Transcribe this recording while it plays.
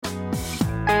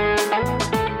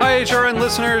HRN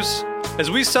listeners.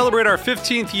 As we celebrate our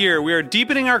 15th year, we are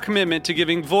deepening our commitment to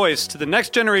giving voice to the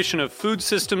next generation of food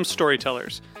systems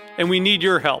storytellers, and we need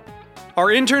your help. Our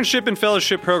internship and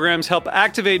fellowship programs help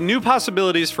activate new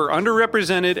possibilities for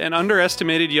underrepresented and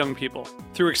underestimated young people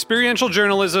through experiential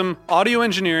journalism, audio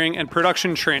engineering, and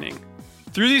production training.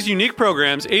 Through these unique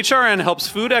programs, HRN helps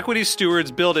food equity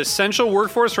stewards build essential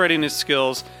workforce readiness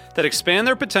skills that expand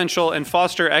their potential and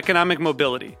foster economic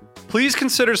mobility. Please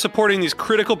consider supporting these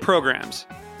critical programs.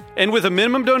 And with a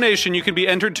minimum donation, you can be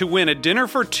entered to win a dinner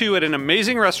for two at an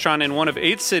amazing restaurant in one of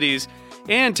 8 cities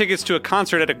and tickets to a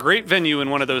concert at a great venue in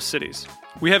one of those cities.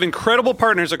 We have incredible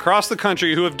partners across the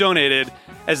country who have donated,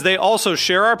 as they also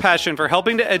share our passion for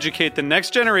helping to educate the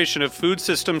next generation of food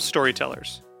systems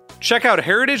storytellers. Check out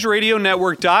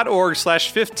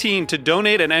heritageradionetwork.org/15 to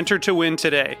donate and enter to win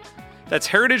today. That's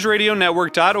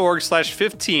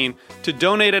heritageradionetwork.org/15 to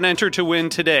donate and enter to win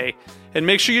today. And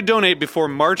make sure you donate before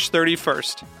March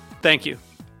 31st. Thank you.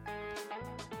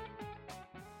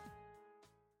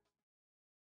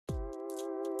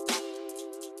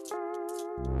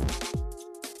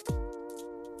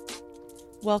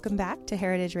 Welcome back to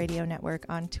Heritage Radio Network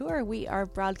on Tour. We are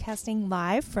broadcasting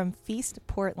live from Feast,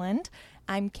 Portland.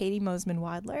 I'm Katie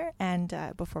Mosman-Wadler, and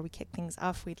before we kick things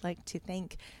off, we'd like to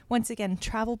thank, once again,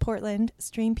 Travel Portland,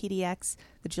 Stream PDX,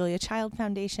 the Julia Child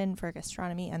Foundation for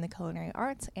Gastronomy and the Culinary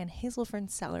Arts, and Hazelfern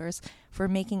Cellars for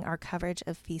making our coverage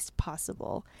of Feast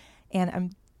possible. And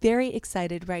I'm very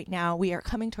excited right now. We are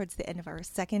coming towards the end of our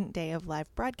second day of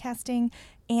live broadcasting,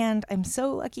 and I'm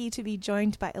so lucky to be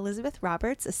joined by Elizabeth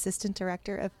Roberts, Assistant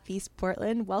Director of Feast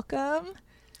Portland. Welcome.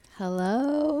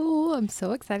 Hello. I'm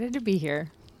so excited to be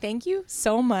here. Thank you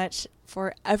so much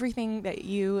for everything that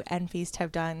you and Feast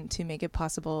have done to make it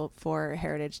possible for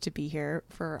Heritage to be here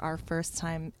for our first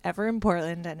time ever in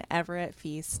Portland and ever at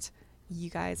Feast.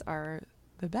 You guys are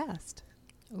the best.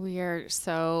 We are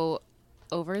so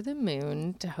over the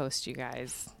moon to host you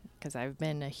guys because I've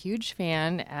been a huge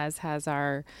fan, as has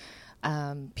our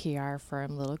PR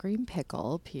firm Little Green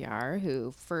Pickle PR, who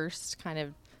first kind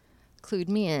of clued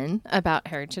me in about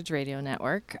Heritage Radio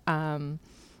Network.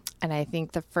 And I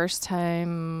think the first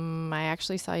time I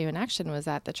actually saw you in action was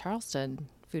at the Charleston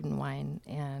Food and Wine,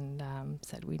 and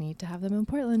said we need to have them in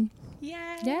Portland.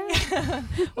 Yay! Yeah.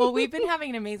 Well, we've been having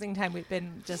an amazing time. We've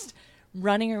been just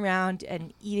running around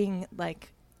and eating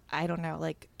like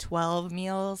 12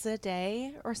 meals a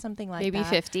day or something like Maybe that.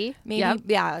 50. Maybe, Yep.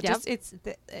 yeah. Yep. Just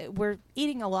we're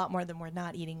eating a lot more than we're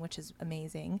not eating, which is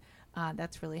amazing.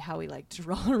 That's really how we like to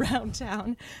roll around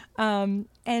town.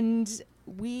 And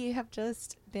we have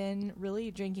just been really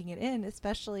drinking it in,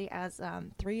 especially as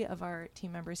 3 of our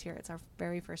team members here. It's our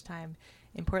very first time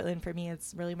in Portland. For me,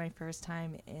 it's really my first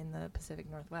time in the Pacific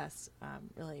Northwest,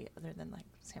 really, other than like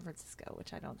San Francisco,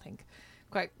 which I don't think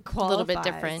quite qualifies. A little bit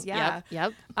different. Yeah.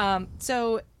 Yep.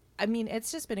 So, I mean,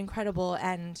 it's just been incredible,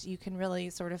 and you can really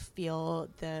sort of feel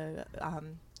the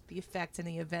effects and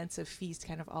the events of Feast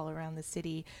kind of all around the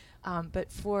city.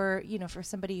 But for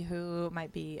somebody who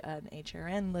might be an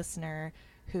HRN listener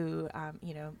who,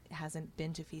 hasn't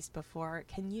been to Feast before,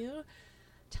 can you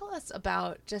tell us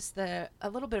about just a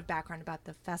little bit of background about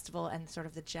the festival and sort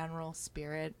of the general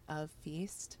spirit of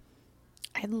Feast?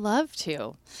 I'd love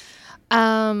to.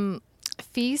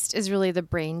 Feast is really the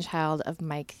brainchild of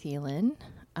Mike Thielen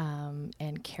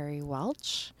and Carrie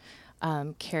Welch.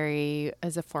 Carrie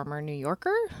is a former New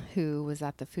Yorker who was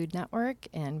at the Food Network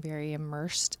and very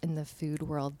immersed in the food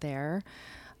world there.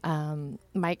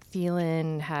 Mike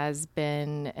Thielen has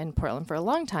been in Portland for a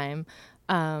long time.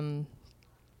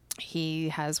 He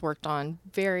has worked on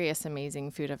various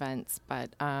amazing food events,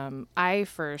 but I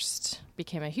first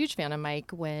became a huge fan of Mike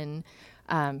when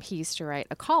he used to write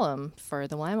a column for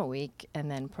the Willamette Week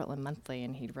and then Portland Monthly,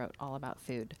 and he wrote all about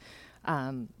food.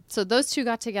 So those two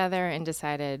got together and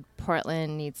decided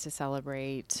Portland needs to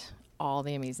celebrate all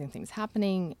the amazing things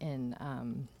happening in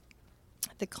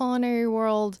the culinary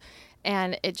world,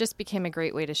 and it just became a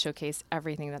great way to showcase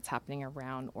everything that's happening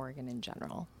around Oregon in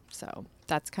general. So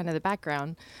that's kind of the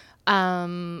background.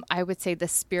 I would say the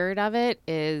spirit of it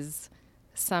is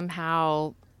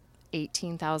somehow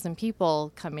 18,000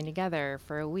 people coming together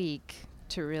for a week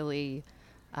to really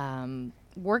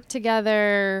work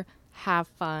together, have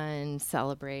fun,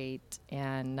 celebrate,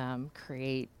 and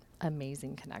create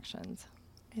amazing connections.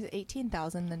 Is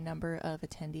 18,000 the number of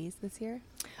attendees this year?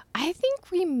 I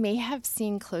think we may have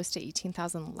seen close to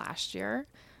 18,000 last year.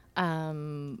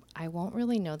 I won't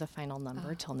really know the final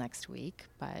number till next week,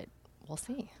 but we'll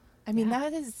see. I mean,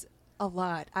 that is a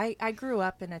lot. I grew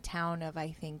up in a town of,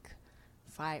 I think,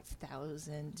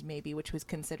 5,000 maybe, which was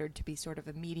considered to be sort of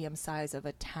a medium size of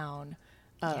a town.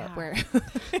 where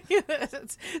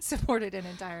it's supported an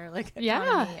entire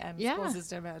economy and school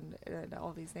system and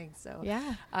all these things. So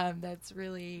that's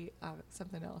really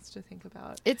something else to think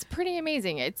about. It's pretty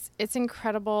amazing. It's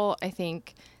incredible. I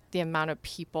think the amount of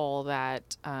people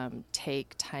that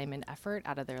take time and effort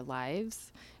out of their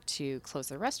lives to close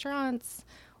their restaurants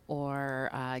or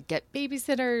get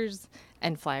babysitters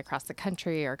and fly across the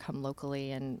country or come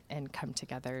locally and come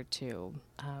together to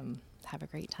have a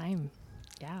great time.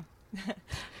 Yeah.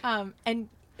 And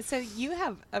so you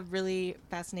have a really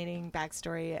fascinating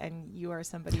backstory, and you are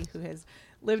somebody who has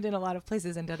lived in a lot of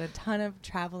places and done a ton of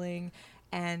traveling.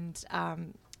 And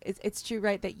it's true,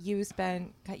 right, that you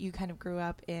kind of grew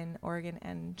up in Oregon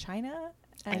and China.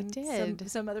 And I did.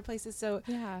 Some other places. So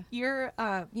you're,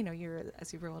 you're a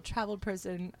super well-traveled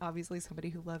person, obviously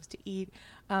somebody who loves to eat.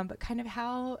 But kind of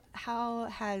how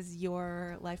has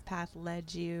your life path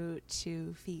led you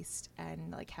to Feast,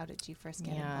 and how did you first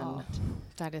get involved?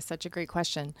 That is such a great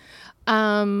question.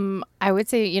 I would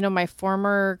say, my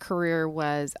former career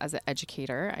was as an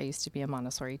educator. I used to be a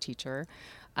Montessori teacher.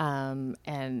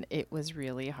 And it was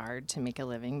really hard to make a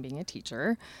living being a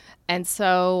teacher. And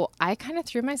so I kind of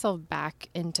threw myself back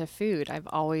into food. I've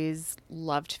always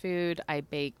loved food. I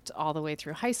baked all the way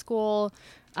through high school.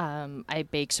 I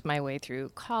baked my way through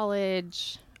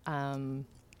college.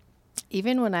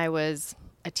 Even when I was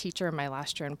a teacher in my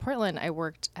last year in Portland, I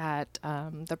worked at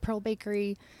the Pearl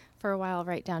Bakery for a while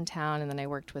right downtown. And then I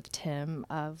worked with Tim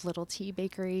of Little Tea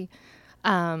Bakery.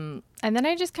 And then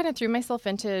I just kind of threw myself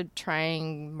into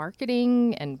trying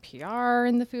marketing and PR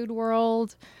in the food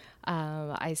world.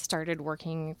 I started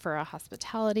working for a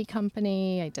hospitality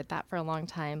company. I did that for a long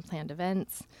time, planned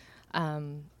events.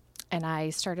 And I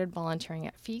started volunteering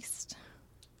at Feast.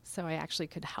 So I actually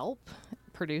could help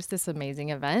produce this amazing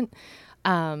event.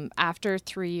 After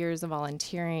 3 years of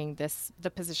volunteering,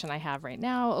 the position I have right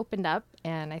now opened up,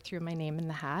 and I threw my name in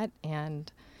the hat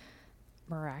and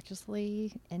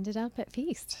miraculously ended up at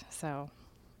Feast. So,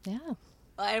 yeah.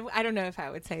 I don't know if I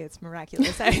would say it's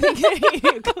miraculous. I think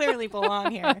you clearly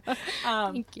belong here.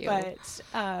 Thank you. But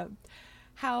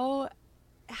how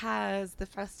has the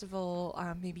festival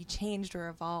maybe changed or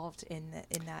evolved in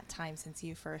that time since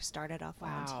you first started off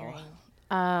volunteering?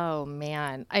 Oh,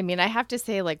 man. I mean, I have to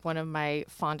say, one of my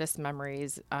fondest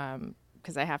memories,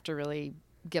 because I have to really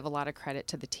give a lot of credit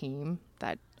to the team.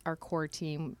 That our core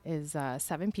team is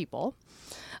 7 people.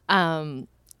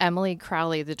 Emily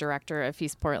Crowley, the director of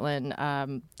Feast Portland,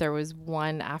 there was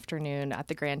one afternoon at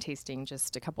the Grand Tasting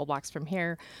just a couple blocks from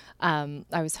here. I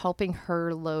was helping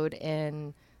her load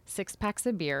in 6 packs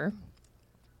of beer,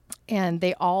 and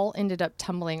they all ended up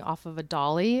tumbling off of a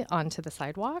dolly onto the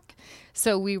sidewalk.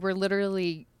 So we were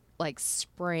literally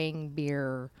spraying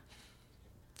beer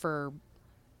for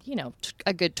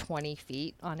a good 20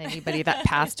 feet on anybody that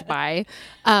passed by.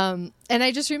 And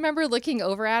I just remember looking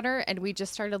over at her, and we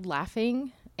just started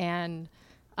laughing. And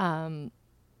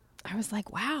I was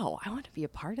like, wow, I want to be a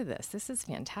part of this. This is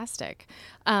fantastic.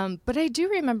 But I do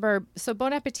remember, so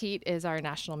Bon Appetit is our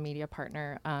national media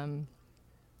partner. And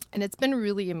it's been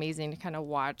really amazing to kind of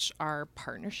watch our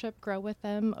partnership grow with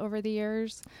them over the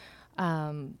years.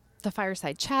 The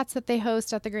fireside chats that they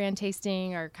host at the Grand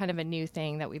Tasting are kind of a new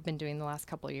thing that we've been doing the last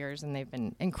couple of years, and they've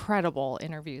been incredible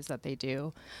interviews that they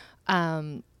do.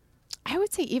 I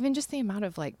would say even just the amount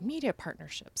of media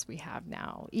partnerships we have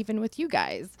now, even with you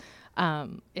guys,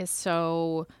 is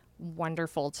so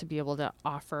wonderful to be able to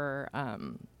offer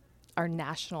our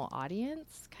national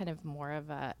audience kind of more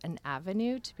of an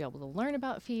avenue to be able to learn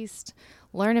about Feast,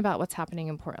 learn about what's happening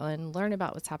in Portland, learn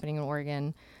about what's happening in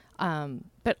Oregon.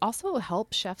 But also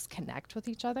help chefs connect with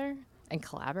each other and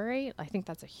collaborate. I think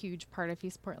that's a huge part of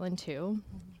Feast Portland too.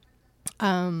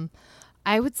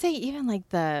 I would say even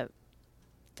the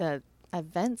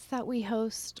events that we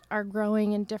host are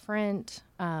growing and different.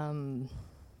 I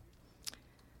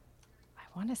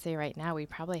want to say right now we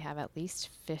probably have at least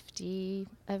 50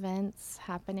 events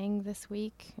happening this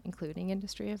week, including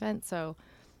industry events. So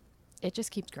it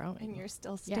just keeps growing. And you're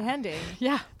still standing.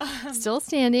 Yeah, still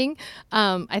standing.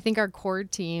 I think our core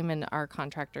team and our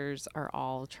contractors are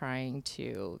all trying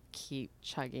to keep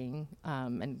chugging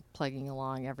and plugging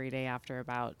along every day after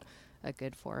about a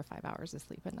good 4 or 5 hours of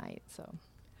sleep at night. So,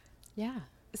 yeah.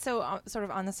 So sort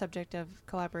of on the subject of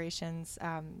collaborations,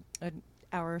 an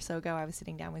hour or so ago, I was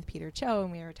sitting down with Peter Cho,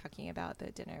 and we were talking about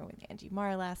the dinner with Angie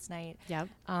Marr last night. Yep.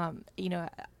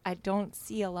 I don't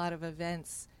see a lot of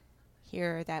events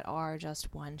here that are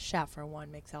just one chef or one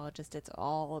mixologist. It's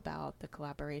all about the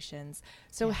collaborations.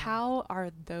 So how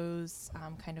are those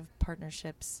kind of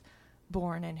partnerships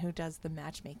born, and who does the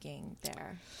matchmaking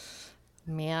there?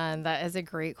 Man, that is a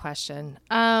great question.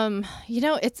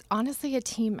 It's honestly a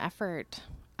team effort.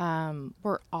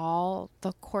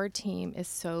 The core team is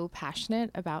so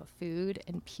passionate about food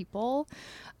and people.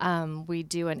 We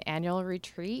do an annual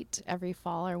retreat every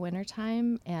fall or winter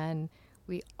time, and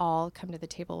we all come to the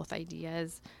table with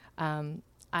ideas.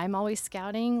 I'm always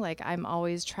scouting, like I'm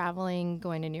always traveling,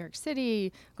 going to New York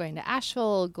City, going to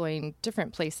Asheville, going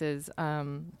different places,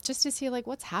 just to see like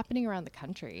what's happening around the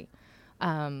country.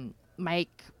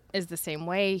 Mike is the same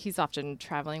way. He's often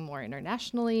traveling more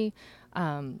internationally.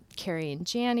 Carrie and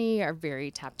Janie are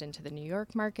very tapped into the New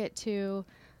York market too.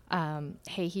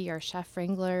 Heihi, our chef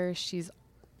wrangler, she's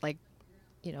like,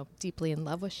 deeply in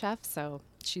love with chefs. So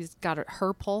she's got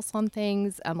her pulse on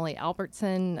things. Emily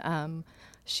Albertson,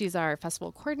 she's our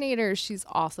festival coordinator. She's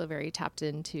also very tapped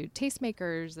into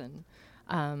tastemakers and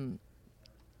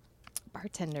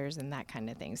bartenders and that kind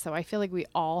of thing. So I feel like we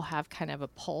all have kind of a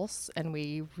pulse, and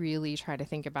we really try to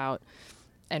think about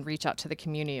and reach out to the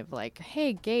community of like,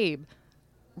 hey, Gabe,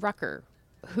 Rucker,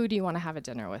 who do you want to have a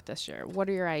dinner with this year? What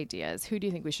are your ideas? Who do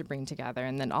you think we should bring together?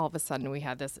 And then all of a sudden we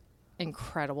had this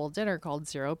incredible dinner called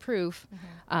Zero Proof,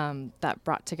 that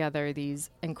brought together these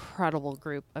incredible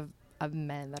group of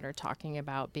men that are talking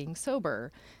about being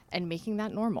sober and making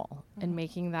that normal and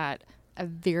making that a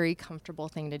very comfortable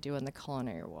thing to do in the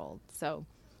culinary world. So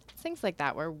things like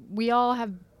that, where we all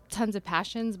have tons of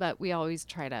passions, but we always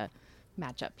try to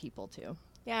match up people too.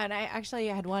 Yeah, and I actually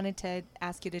had wanted to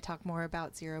ask you to talk more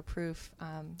about Zero Proof.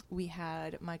 We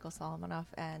had Michael Solomonoff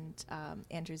and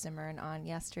Andrew Zimmern on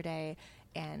yesterday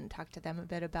and talked to them a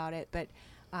bit about it. But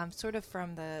sort of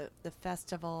from the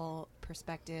festival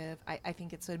perspective, I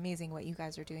think it's amazing what you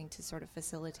guys are doing to sort of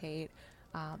facilitate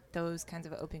those kinds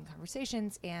of open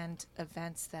conversations and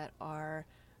events that are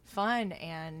fun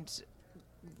and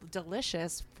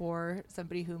delicious for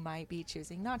somebody who might be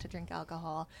choosing not to drink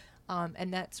alcohol.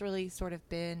 And that's really sort of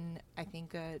been, I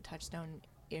think, a touchstone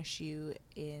issue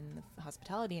in the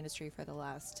hospitality industry for the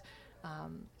last,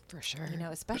 for sure,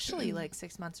 especially like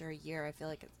 6 months or a year. I feel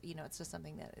like, it's just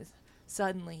something that is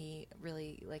suddenly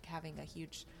really like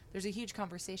there's a huge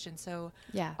conversation. So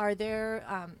yeah, are there,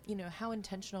 how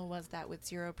intentional was that with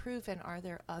Zero Proof? And are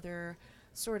there other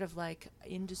sort of like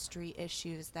industry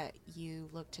issues that you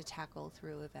look to tackle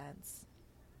through events?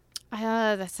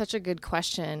 That's such a good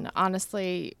question.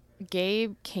 Honestly,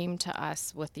 Gabe came to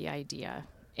us with the idea,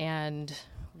 and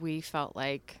we felt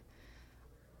like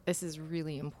this is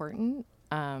really important.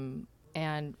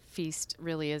 And Feast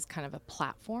really is kind of a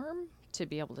platform to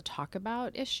be able to talk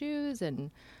about issues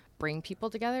and bring people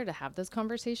together to have those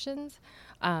conversations.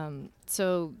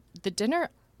 So the dinner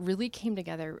really came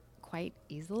together quite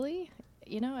easily.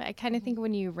 I kind of think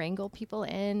when you wrangle people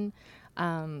in,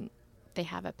 they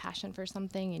have a passion for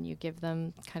something and you give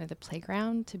them kind of the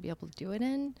playground to be able to do it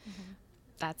in,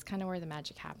 that's kind of where the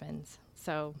magic happens.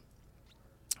 So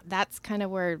that's kind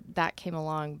of where that came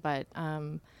along. But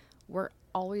we're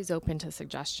always open to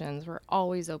suggestions. We're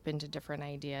always open to different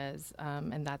ideas.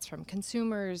 And that's from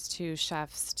consumers to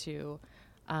chefs to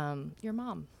your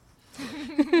mom.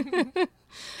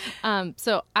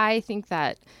 So I think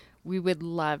that we would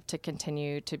love to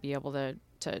continue to be able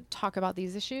to talk about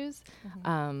these issues.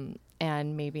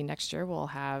 And maybe next year we'll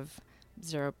have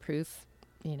Zero Proof,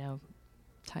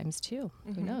 times 2.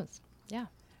 Who knows? Yeah.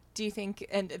 Do you think,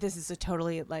 and this is a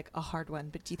totally like a hard one,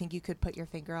 but do you think you could put your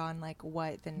finger on like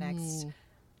what the next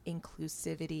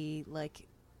inclusivity like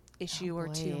issue or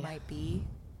two might be?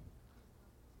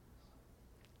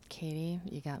 Katie,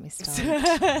 you got me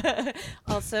stumped.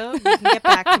 Also, you can get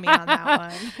back to me on that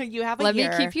one. You have a Let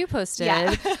year. me keep you posted.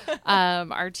 Yeah.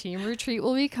 Our team retreat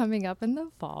will be coming up in the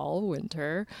fall,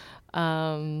 winter.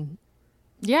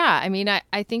 Yeah, I mean,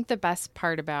 I think the best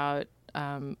part about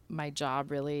my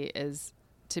job really is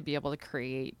to be able to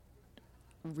create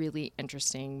really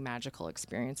interesting, magical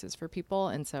experiences for people.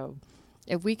 And so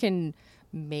if we can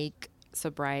make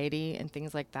sobriety and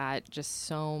things like that just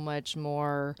so much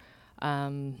more, I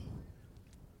don't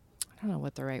know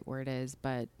what the right word is,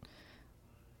 but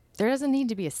there doesn't need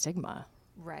to be a stigma.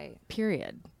 Right.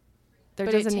 Period. There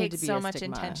but doesn't it need takes to be so a much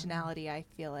stigma. intentionality, I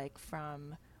feel like,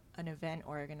 from an event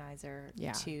organizer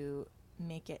to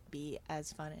make it be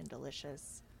as fun and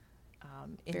delicious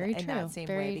in that same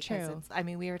way. Because it's, I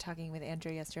mean, we were talking with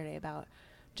Andrew yesterday about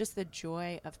just the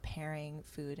joy of pairing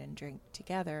food and drink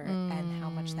together and how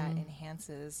much that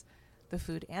enhances the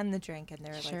food and the drink, and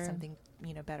they're like something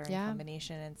better in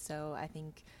combination. And so I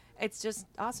think it's just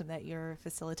awesome that you're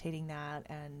facilitating that.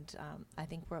 And I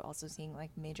think we're also seeing like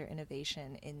major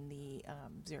innovation in the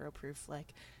zero proof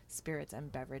like spirits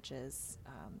and beverages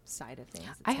side of things.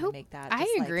 It's I gonna hope make that I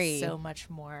just, agree. Like, so much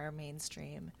more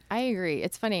mainstream. I agree.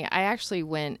 It's funny. I actually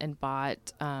went and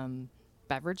bought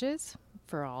beverages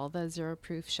for all the zero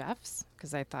proof chefs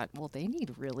because I thought, well, they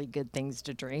need really good things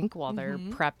to drink while they're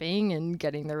prepping and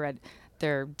getting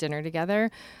their dinner together.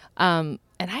 And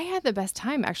I had the best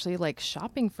time actually like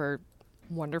shopping for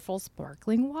wonderful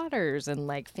sparkling waters and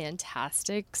like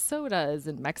fantastic sodas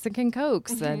and Mexican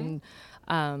Cokes. And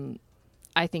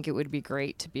I think it would be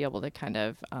great to be able to kind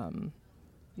of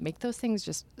make those things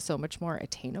just so much more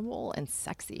attainable and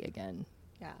sexy again.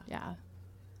 Yeah. Yeah.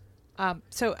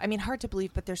 So, I mean, hard to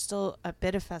believe, but there's still a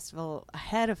bit of festival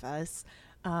ahead of us.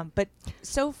 But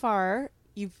so far,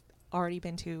 you've already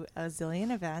been to a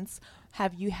zillion events.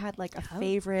 Have you had like a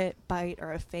favorite bite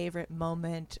or a favorite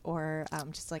moment or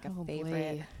just like a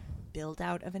favorite build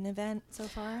out of an event so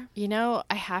far? You know,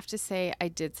 I have to say I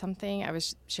did something. I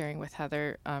was sharing with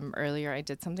Heather earlier. I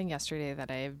did something yesterday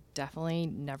that I've definitely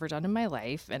never done in my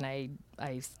life. And I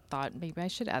thought maybe I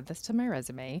should add this to my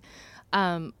resume.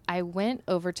 I went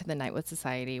over to the Nightwood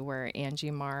Society where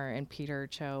Angie Marr and Peter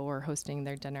Cho were hosting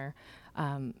their dinner.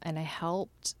 And I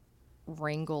helped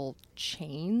wrangle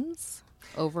chains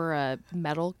over a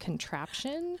metal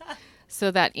contraption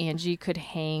so that Angie could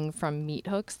hang from meat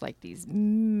hooks like these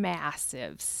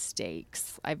massive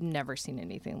steaks. I've never seen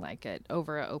anything like it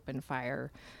over an open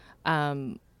fire.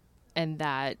 And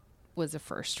that was a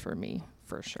first for me,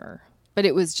 for sure. But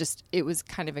it was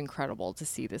kind of incredible to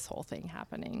see this whole thing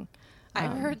happening.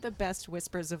 I've heard the best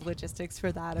whispers of logistics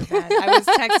for that event. I was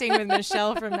texting with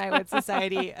Michelle from Nightwood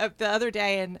Society the other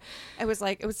day, and it was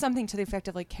something to the effect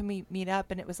of like, can we meet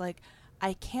up? And it was like,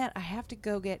 I can't. I have to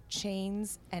go get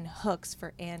chains and hooks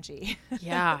for Angie.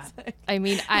 Yeah, like, I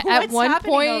mean, at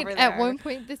one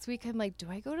point this week, I'm like, do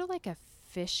I go to like a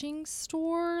fishing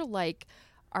store? Like,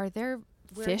 are there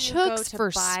fish hooks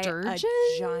for sturgeons?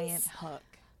 A giant hook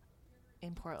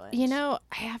in Portland. You know,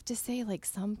 I have to say, like,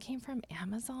 some came from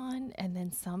Amazon, and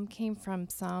then some came from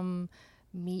some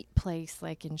meat place,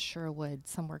 like in Sherwood,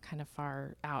 somewhere kind of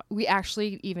far out. We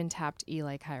actually even tapped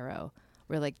Eli Cairo.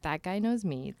 We're like, that guy knows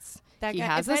meats. He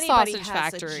has a sausage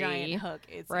factory, a giant hook,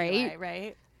 it's right? Eli,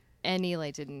 right? And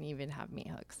Eli didn't even have meat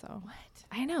hooks, so what?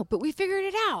 I know, but we figured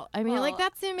it out. I mean, like,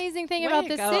 that's the amazing thing about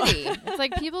this city. It's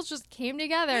like people just came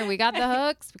together, and we got the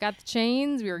hooks, we got the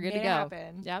chains, we were good to go.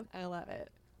 Happen. Yep, I love it.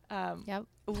 Yep.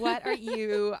 What are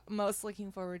you most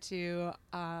looking forward to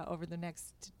over the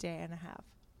next day and a half?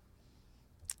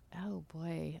 Oh,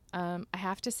 boy. I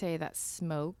have to say that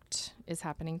Smoked is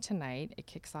happening tonight. It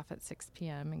kicks off at 6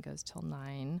 p.m. and goes till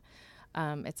 9.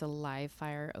 It's a live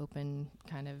fire, open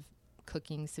kind of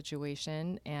cooking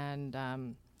situation. And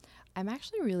I'm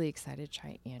actually really excited to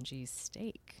try Angie's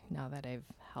steak now that I've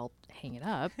helped hang it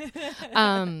up.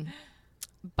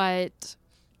 But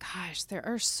gosh, there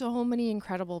are so many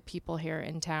incredible people here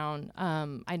in town.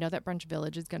 I know that Brunch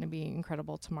Village is going to be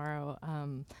incredible tomorrow.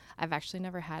 I've actually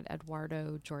never had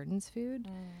Eduardo Jordan's food,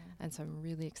 and so I'm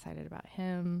really excited about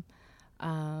him.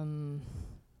 I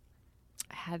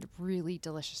had really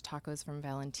delicious tacos from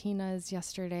Valentina's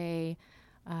yesterday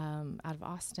out of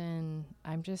Austin.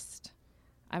 I'm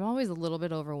always a little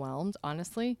bit overwhelmed,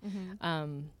 honestly.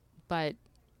 But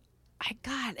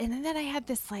and then I had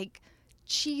this like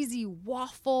cheesy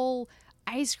waffle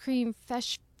ice cream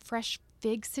fresh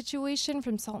fig situation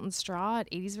from Salt and Straw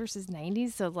at 80s versus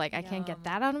 90s. So like I can't get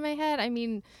that out of my head. I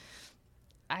mean,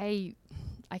 I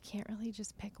can't really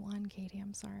just pick one, Katie.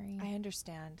 I'm sorry. I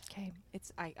understand. Okay.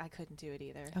 I couldn't do it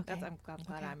either. Okay. I'm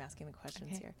glad I'm asking the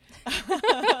questions here.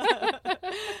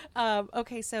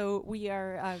 Okay, so we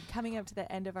are coming up to the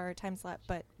end of our time slot,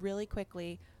 but really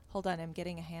quickly, hold on, I'm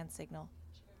getting a hand signal.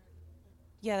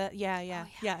 Yeah.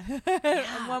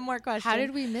 One more question. How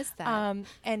did we miss that?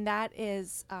 And that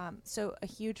is, so a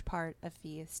huge part of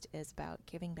Feast is about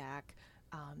giving back,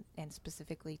 and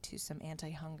specifically to some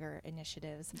anti-hunger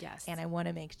initiatives. Yes. And I want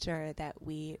to make sure that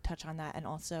we touch on that. And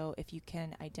also, if you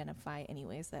can identify any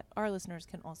ways that our listeners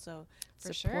can also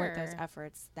support those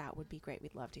efforts, that would be great.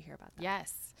 We'd love to hear about that.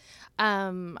 Yes.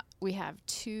 We have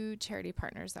 2 charity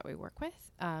partners that we work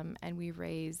with, and we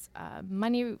raise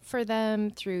money for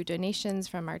them through donations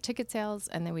from our ticket sales,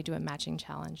 and then we do a matching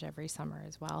challenge every summer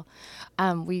as well.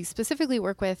 We specifically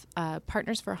work with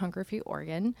Partners for Hunger Free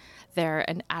Oregon. They're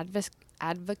an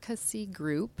advocacy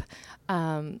group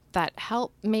that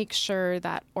help make sure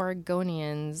that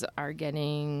Oregonians are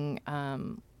getting,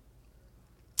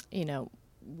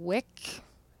 WIC,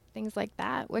 things like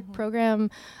that, WIC program.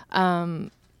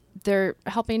 They're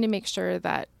helping to make sure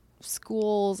that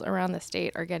schools around the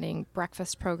state are getting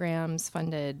breakfast programs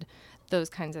funded, those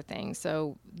kinds of things.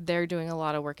 So they're doing a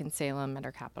lot of work in Salem at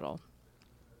our capital.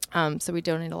 So we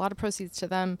donate a lot of proceeds to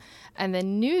them. And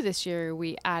then new this year,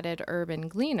 we added Urban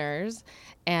Gleaners,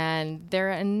 and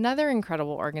they're another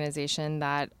incredible organization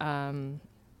that I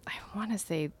want to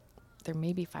say they're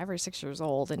maybe 5 or 6 years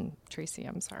old. And Tracy,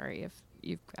 I'm sorry if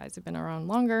you guys have been around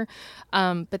longer,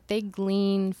 but they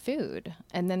glean food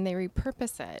and then they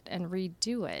repurpose it and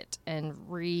redo it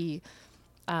and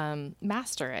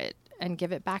master it and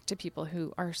give it back to people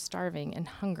who are starving and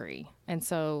hungry. And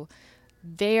so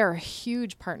they are a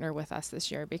huge partner with us this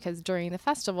year, because during the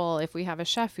festival, if we have a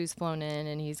chef who's flown in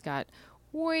and he's got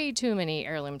way too many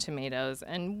heirloom tomatoes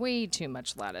and way too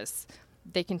much lettuce,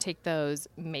 they can take those,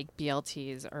 make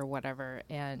BLTs or whatever,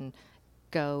 and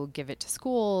go give it to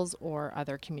schools or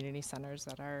other community centers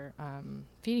that are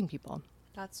feeding people.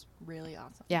 That's really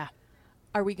awesome. Yeah.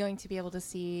 Are we going to be able to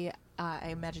see, I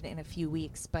imagine in a few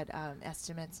weeks, but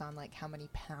estimates on like how many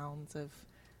pounds of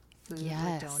food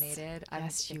were donated?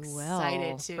 Yes, I'm you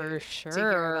excited will, to, for to hear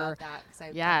sure. about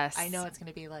that. Yes. I know it's going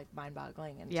to be like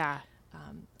mind-boggling. And Yeah,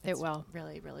 it it's will.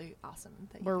 Really, really awesome.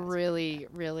 That We're you guys really,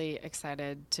 really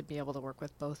excited to be able to work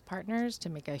with both partners to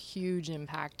make a huge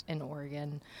impact in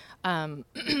Oregon. And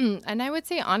I would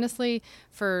say, honestly,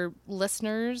 for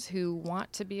listeners who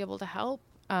want to be able to help,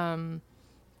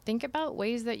 think about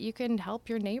ways that you can help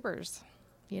your neighbors.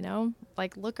 You know,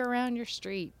 like look around your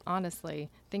street, honestly.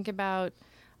 Think about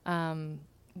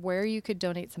where you could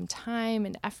donate some time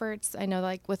and efforts. I know,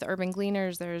 like with Urban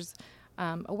Gleaners, there's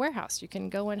a warehouse. You can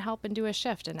go and help and do a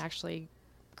shift and actually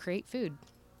create food,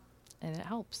 and it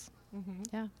helps. Mm-hmm.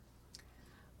 Yeah.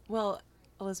 Well,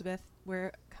 Elizabeth,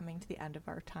 we're coming to the end of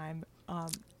our time,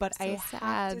 but So I have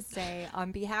sad. to say,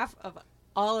 on behalf of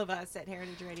all of us at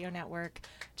Heritage Radio Network,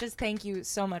 just thank you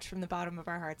so much from the bottom of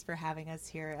our hearts for having us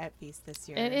here at Feast this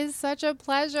year. It is such a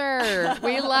pleasure.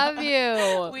 We love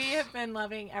you. We have been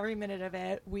loving every minute of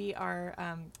it. We are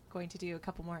going to do a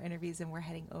couple more interviews, and we're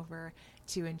heading over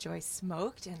to enjoy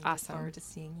Smoked, and Awesome. look forward to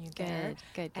seeing you there.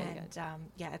 Good. And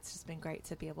yeah, it's just been great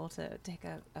to be able to take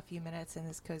a few minutes in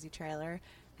this cozy trailer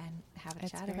and have a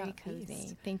It's chat very about cozy.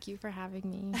 Feast. Thank you for having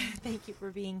me. Thank you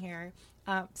for being here.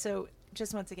 So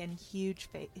just once again, huge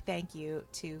thank you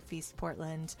to Feast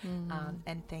Portland,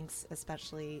 and thanks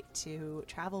especially to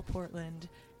Travel Portland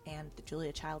and the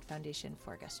Julia Child Foundation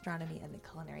for Gastronomy and the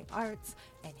Culinary Arts,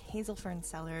 and Hazelfern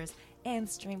Cellars, and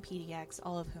Stream PDX,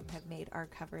 all of whom have made our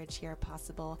coverage here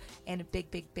possible. And a big,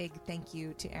 big, big thank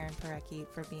you to Aaron Parecki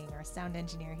for being our sound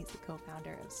engineer. He's the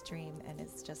co-founder of Stream and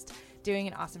is just doing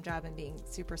an awesome job and being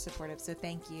super supportive. So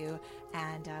thank you.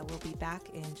 And we'll be back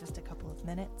in just a couple of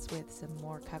minutes with some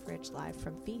more coverage live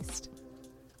from Feast.